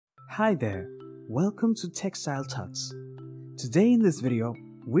Hi there, welcome to TextileTus. Today in this video,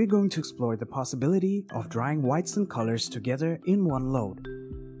 we're going to explore the possibility of drying whites and colors together in one load.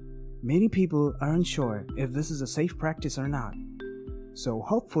 Many people are unsure if this is a safe practice or not, so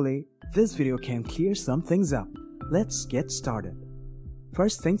hopefully this video can clear some things up. Let's get started.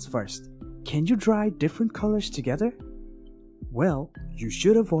 First things first, can you dry different colors together? Well, you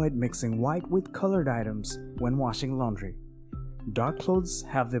should avoid mixing white with colored items when washing laundry. Dark clothes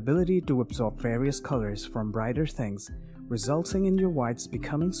have the ability to absorb various colors from brighter things, resulting in your whites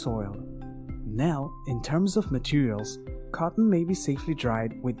becoming soiled. Now, in terms of materials, cotton may be safely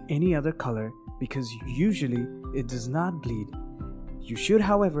dried with any other color because usually it does not bleed. You should,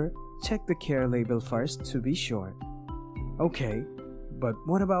 however, check the care label first to be sure. Okay, but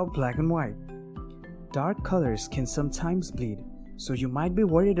what about black and white? Dark colors can sometimes bleed, so you might be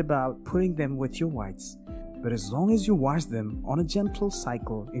worried about putting them with your whites. But as long as you wash them on a gentle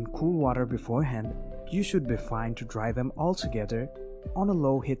cycle in cool water beforehand, you should be fine to dry them all together on a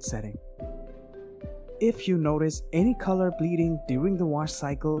low heat setting. If you notice any color bleeding during the wash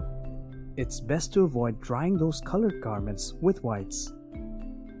cycle, it's best to avoid drying those colored garments with whites.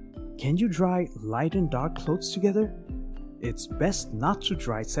 Can you dry light and dark clothes together? It's best not to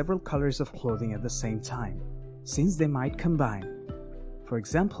dry several colors of clothing at the same time, since they might combine. For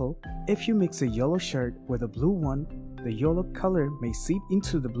example, if you mix a yellow shirt with a blue one, the yellow color may seep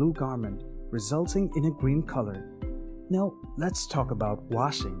into the blue garment, resulting in a green color. Now, let's talk about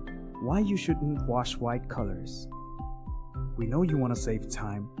washing. Why you shouldn't wash white colors. We know you want to save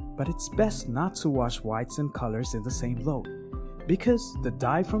time, but it's best not to wash whites and colors in the same load, because the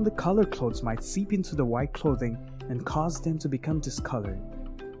dye from the colored clothes might seep into the white clothing and cause them to become discolored.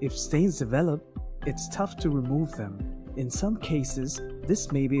 If stains develop, it's tough to remove them. In some cases,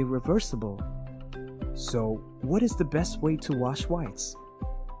 this may be irreversible. So, what is the best way to wash whites?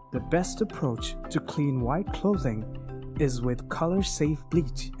 The best approach to clean white clothing is with color-safe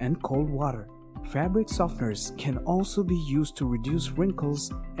bleach and cold water. Fabric softeners can also be used to reduce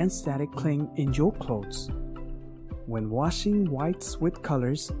wrinkles and static cling in your clothes. When washing whites with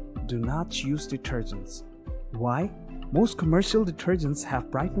colors, do not use detergents. Why? Most commercial detergents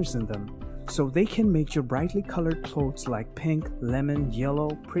have brighteners in them, so they can make your brightly colored clothes like pink, lemon, yellow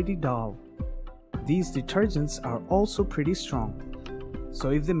pretty dull. These detergents are also pretty strong, so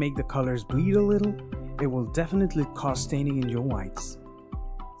if they make the colors bleed a little, it will definitely cause staining in your whites.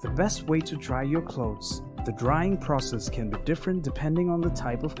 The best way to dry your clothes. The drying process can be different depending on the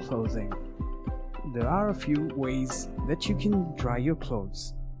type of clothing. There are a few ways that you can dry your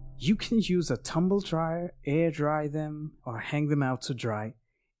clothes. You can use a tumble dryer, air dry them, or hang them out to dry.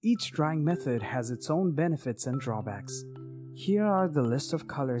 Each drying method has its own benefits and drawbacks. Here are the list of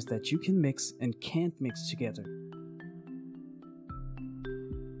colors that you can mix and can't mix together.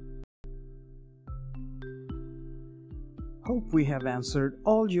 Hope we have answered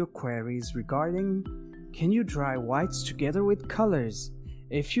all your queries regarding can you dry whites together with colors?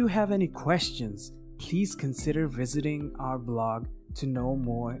 If you have any questions, please consider visiting our blog to know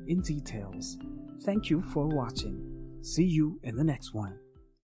more in details. Thank you for watching. See you in the next one.